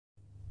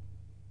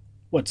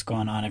What's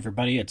going on,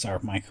 everybody? It's our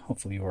Mike.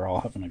 Hopefully you are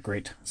all having a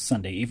great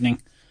Sunday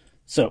evening.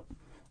 So,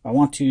 I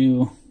want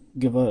to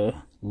give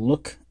a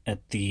look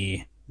at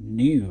the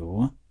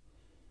new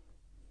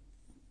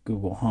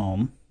Google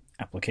Home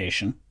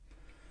application.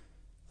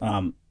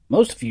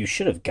 Most of you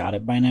should have got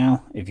it by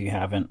now. If you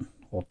haven't,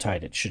 hold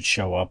tight. It should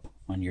show up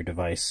on your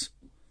device.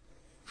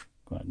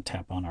 Go ahead and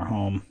tap on our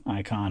home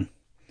icon,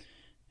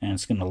 and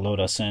it's going to load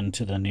us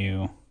into the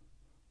new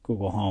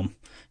Google Home.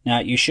 Now,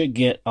 you should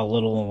get a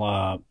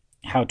little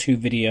how-to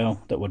video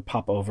that would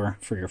pop over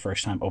for your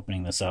first time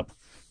opening this up.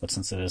 But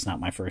since it is not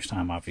my first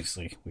time,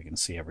 obviously, we can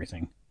see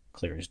everything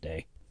clear as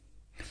day.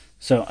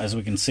 So, as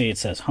we can see, it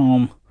says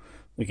Home.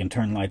 We can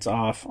turn lights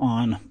off,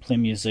 on, play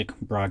music,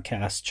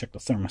 broadcast, check the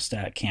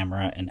thermostat,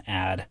 camera, and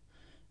add,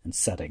 and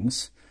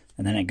settings.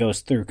 And then it goes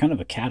through kind of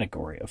a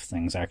category of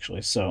things,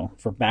 actually. So,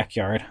 for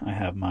backyard, I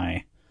have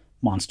my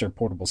Monster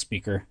portable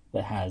speaker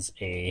that has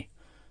a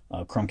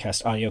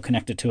Chromecast audio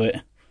connected to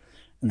it.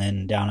 And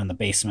then down in the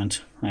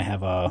basement, I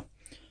have a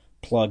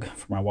plug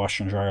for my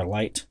washer and dryer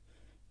light.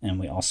 And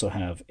we also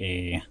have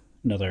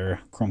another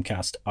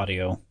Chromecast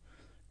audio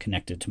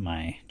connected to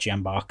my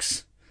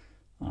Jambox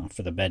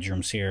for the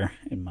bedrooms here.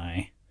 In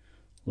my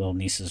little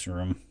niece's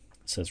room,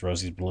 it says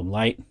Rosie's Bloom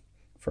Light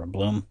for a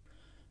bloom.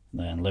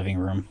 And then living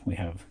room, we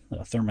have the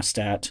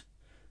thermostat.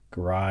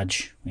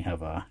 Garage, we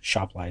have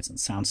shop lights and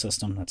sound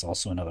system. That's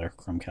also another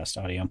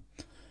Chromecast audio.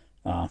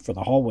 For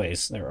the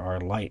hallways, there are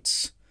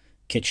lights.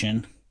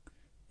 Kitchen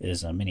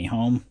is a mini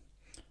home.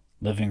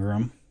 Living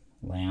room,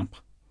 lamp,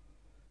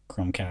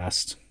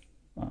 Chromecast,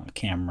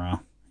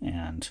 camera,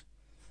 and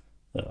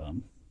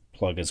the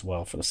plug as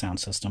well for the sound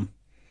system.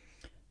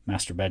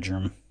 Master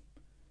bedroom,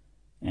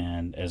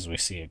 and as we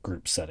see, a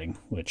group setting,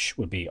 which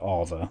would be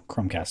all the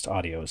Chromecast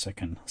audios I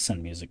can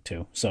send music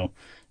to. So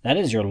that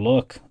is your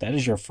look. That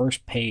is your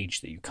first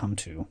page that you come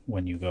to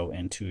when you go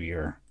into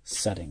your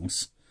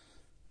settings.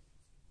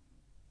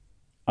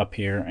 Up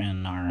here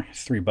in our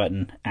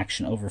 3-button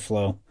action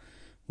overflow,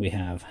 we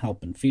have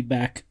help and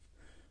feedback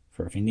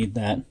for if you need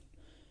that.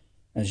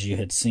 As you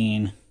had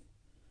seen,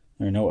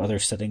 there are no other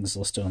settings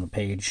listed on the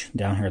page.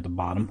 Down here at the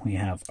bottom, we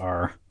have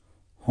our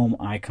home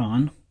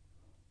icon,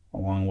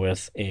 along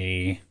with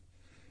don't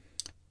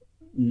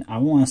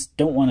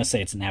want to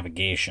say it's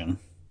navigation.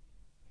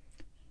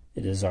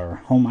 It is our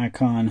home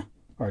icon,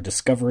 our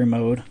discovery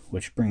mode,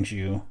 which brings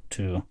you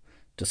to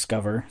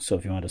discover. So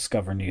if you want to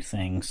discover new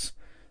things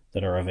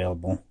that are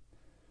available,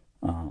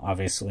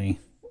 obviously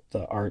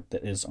the art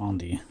that is on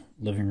the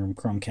living room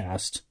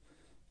Chromecast,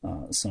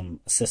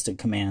 some assistant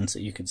commands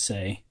that you could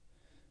say.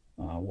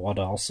 What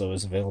also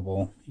is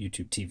available,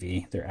 YouTube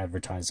TV, their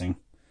advertising.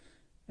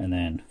 And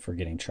then for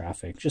getting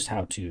traffic, just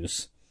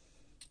how-tos,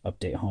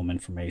 update home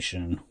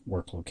information,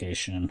 work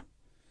location.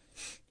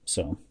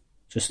 So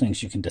just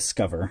things you can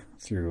discover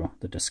through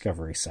the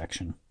discovery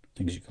section,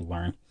 things you can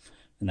learn.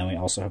 And then we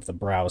also have the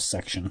browse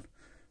section,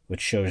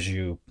 which shows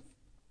you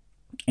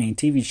any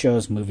TV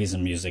shows, movies,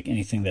 and music,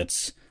 anything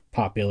that's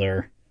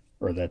popular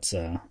or that's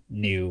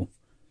new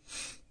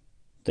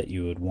that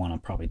you would want to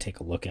probably take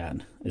a look at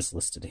is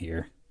listed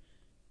here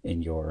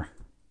in your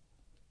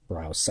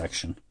browse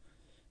section.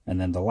 And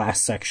then the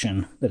last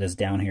section that is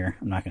down here,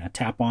 I'm not going to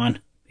tap on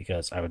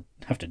because I would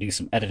have to do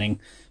some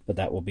editing, but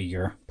that will be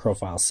your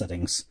profile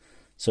settings.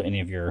 So any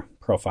of your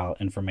profile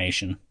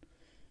information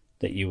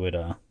that you would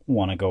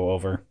want to go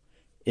over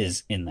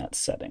is in that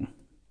setting.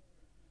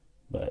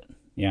 But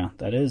yeah,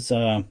 that is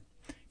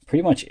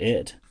pretty much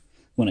it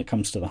when it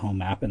comes to the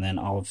home app. And then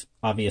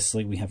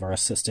obviously we have our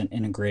assistant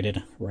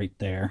integrated right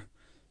there.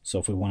 So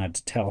if we wanted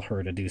to tell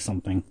her to do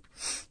something,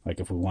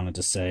 like if we wanted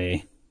to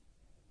say,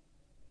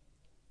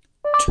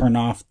 turn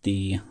off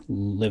the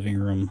living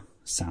room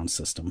sound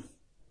system.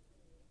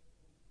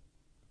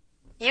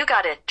 You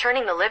got it.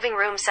 Turning the living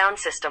room sound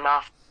system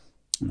off.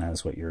 And that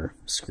is what your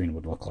screen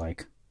would look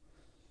like.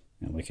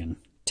 And we can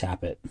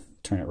tap it,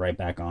 turn it right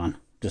back on,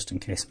 just in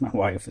case my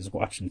wife is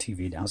watching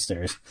TV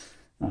downstairs.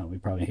 We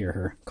probably hear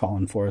her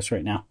calling for us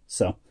right now.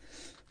 So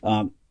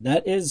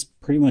that is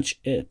pretty much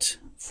it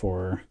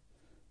for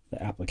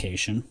the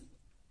application.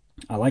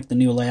 I like the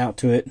new layout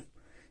to it.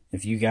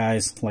 If you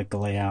guys like the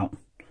layout,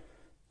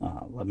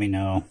 let me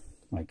know.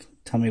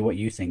 Tell me what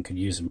you think could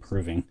use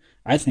improving.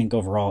 I think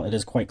overall it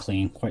is quite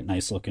clean, quite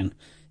nice looking.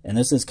 And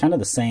this is kind of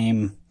the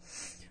same.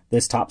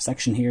 This top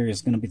section here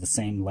is going to be the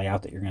same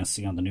layout that you're going to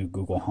see on the new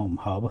Google Home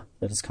Hub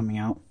that is coming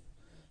out.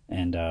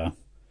 And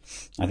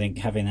I think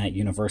having that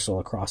universal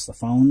across the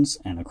phones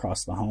and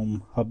across the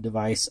Home Hub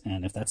device,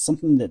 and if that's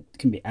something that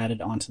can be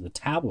added onto the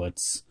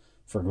tablets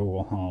for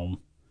Google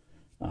Home,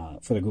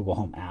 for the Google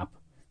Home app,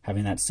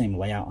 having that same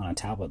layout on a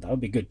tablet, that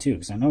would be good too.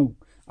 Because I know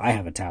I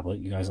have a tablet.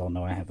 You guys all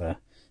know I have a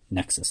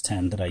Nexus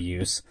 10 that I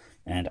use.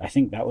 And I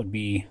think that would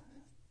be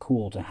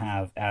cool to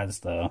have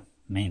as the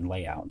main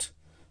layout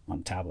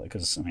on tablet.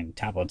 Because, I mean,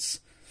 tablets,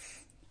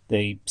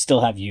 they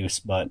still have use,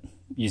 but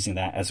using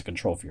that as a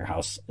control for your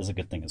house is a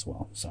good thing as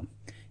well. So,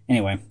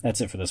 anyway, that's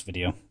it for this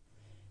video.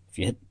 If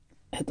you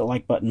hit the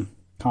like button,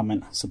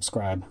 comment,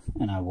 subscribe,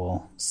 and I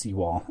will see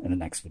you all in the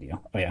next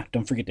video. Oh yeah,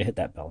 don't forget to hit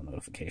that bell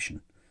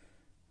notification.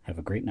 Have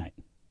a great night.